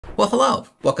Well, hello.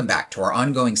 Welcome back to our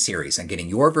ongoing series on getting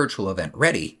your virtual event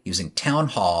ready using Town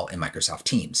Hall in Microsoft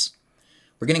Teams.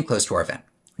 We're getting close to our event.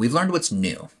 We've learned what's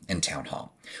new in Town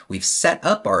Hall. We've set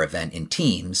up our event in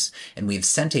Teams, and we've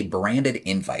sent a branded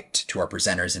invite to our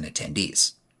presenters and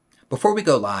attendees. Before we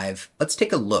go live, let's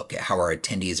take a look at how our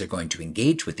attendees are going to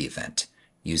engage with the event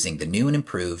using the new and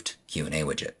improved Q&A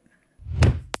widget.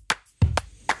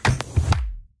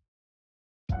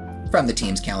 From the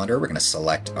Teams calendar, we're going to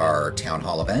select our Town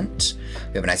Hall event.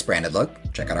 We have a nice branded look.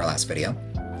 Check out our last video.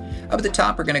 Up at the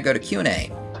top, we're going to go to Q&A,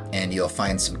 and you'll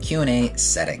find some Q&A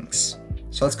settings.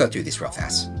 So let's go through these real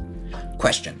fast.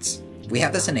 Questions. If we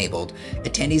have this enabled,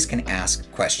 attendees can ask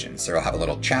questions. They'll have a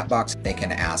little chat box. They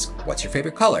can ask, what's your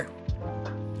favorite color?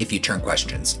 If you turn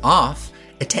questions off,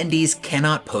 attendees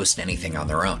cannot post anything on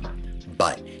their own.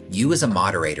 But you as a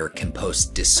moderator can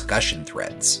post discussion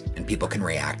threads, and people can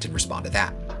react and respond to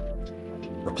that.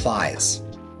 Replies.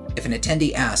 If an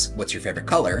attendee asks, what's your favorite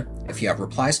color? If you have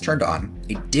replies turned on,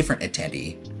 a different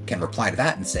attendee can reply to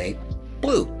that and say,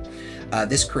 blue.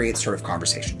 This creates sort of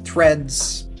conversation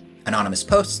threads, anonymous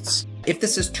posts. If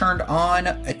this is turned on,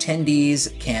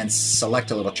 attendees can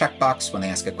select a little checkbox when they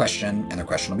ask a question, and their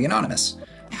question will be anonymous.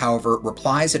 However,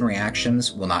 replies and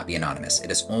reactions will not be anonymous.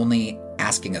 It is only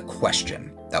asking a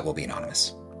question that will be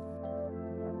anonymous.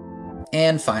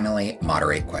 And finally,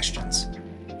 moderate questions.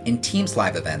 In Teams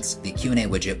live events, the Q&A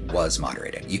widget was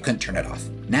moderated. You couldn't turn it off.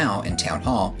 Now, in Town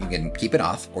Hall, you can keep it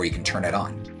off or you can turn it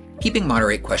on. Keeping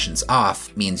moderate questions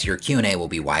off means your Q&A will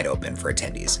be wide open for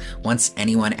attendees. Once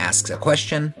anyone asks a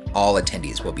question, all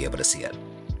attendees will be able to see it.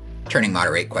 Turning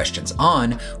moderate questions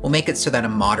on will make it so that a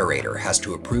moderator has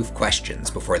to approve questions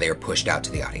before they are pushed out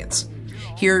to the audience.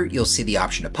 Here, you'll see the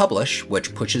option to publish,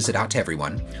 which pushes it out to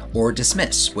everyone, or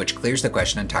dismiss, which clears the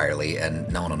question entirely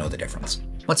and no one will know the difference.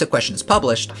 Once a question is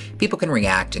published, people can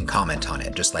react and comment on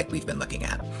it, just like we've been looking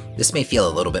at. This may feel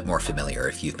a little bit more familiar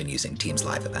if you've been using Teams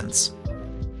live events.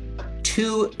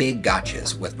 Two big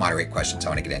gotchas with moderate questions I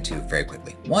want to get into very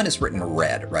quickly. One is written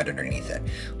red right underneath it,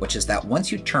 which is that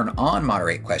once you turn on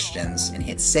moderate questions and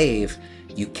hit save,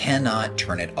 you cannot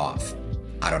turn it off.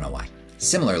 I don't know why.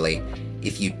 Similarly,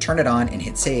 if you turn it on and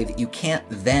hit save, you can't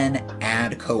then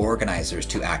add co-organizers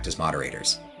to act as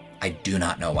moderators. I do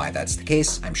not know why that's the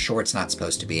case. I'm sure it's not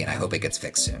supposed to be, and I hope it gets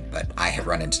fixed soon, but I have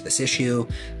run into this issue.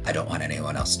 I don't want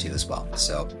anyone else to as well.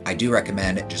 So I do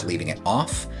recommend just leaving it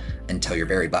off until you're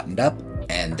very buttoned up,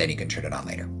 and then you can turn it on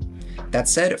later. That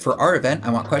said, for our event, I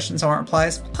want questions, I want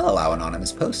replies. I'll allow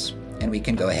anonymous posts, and we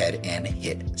can go ahead and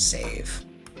hit save.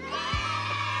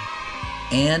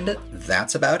 And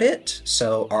that's about it.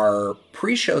 So our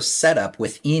pre-show setup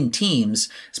within Teams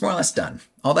is more or less done.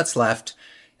 All that's left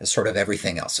is sort of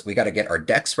everything else. We got to get our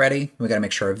decks ready. We got to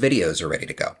make sure our videos are ready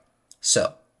to go.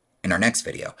 So in our next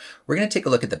video, we're going to take a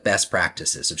look at the best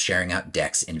practices of sharing out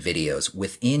decks and videos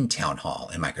within Town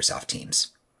Hall in Microsoft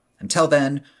Teams. Until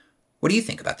then, what do you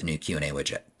think about the new Q&A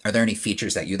widget? Are there any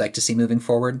features that you'd like to see moving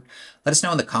forward? Let us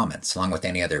know in the comments, along with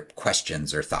any other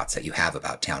questions or thoughts that you have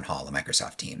about Town Hall in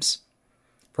Microsoft Teams.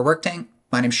 For Worktank,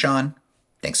 my name's Sean.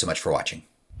 Thanks so much for watching.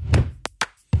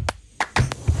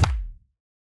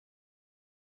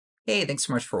 Hey, thanks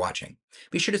so much for watching.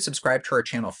 Be sure to subscribe to our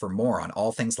channel for more on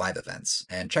all things live events,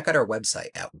 and check out our website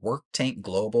at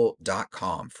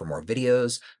worktankglobal.com for more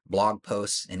videos, blog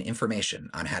posts, and information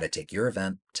on how to take your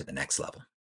event to the next level.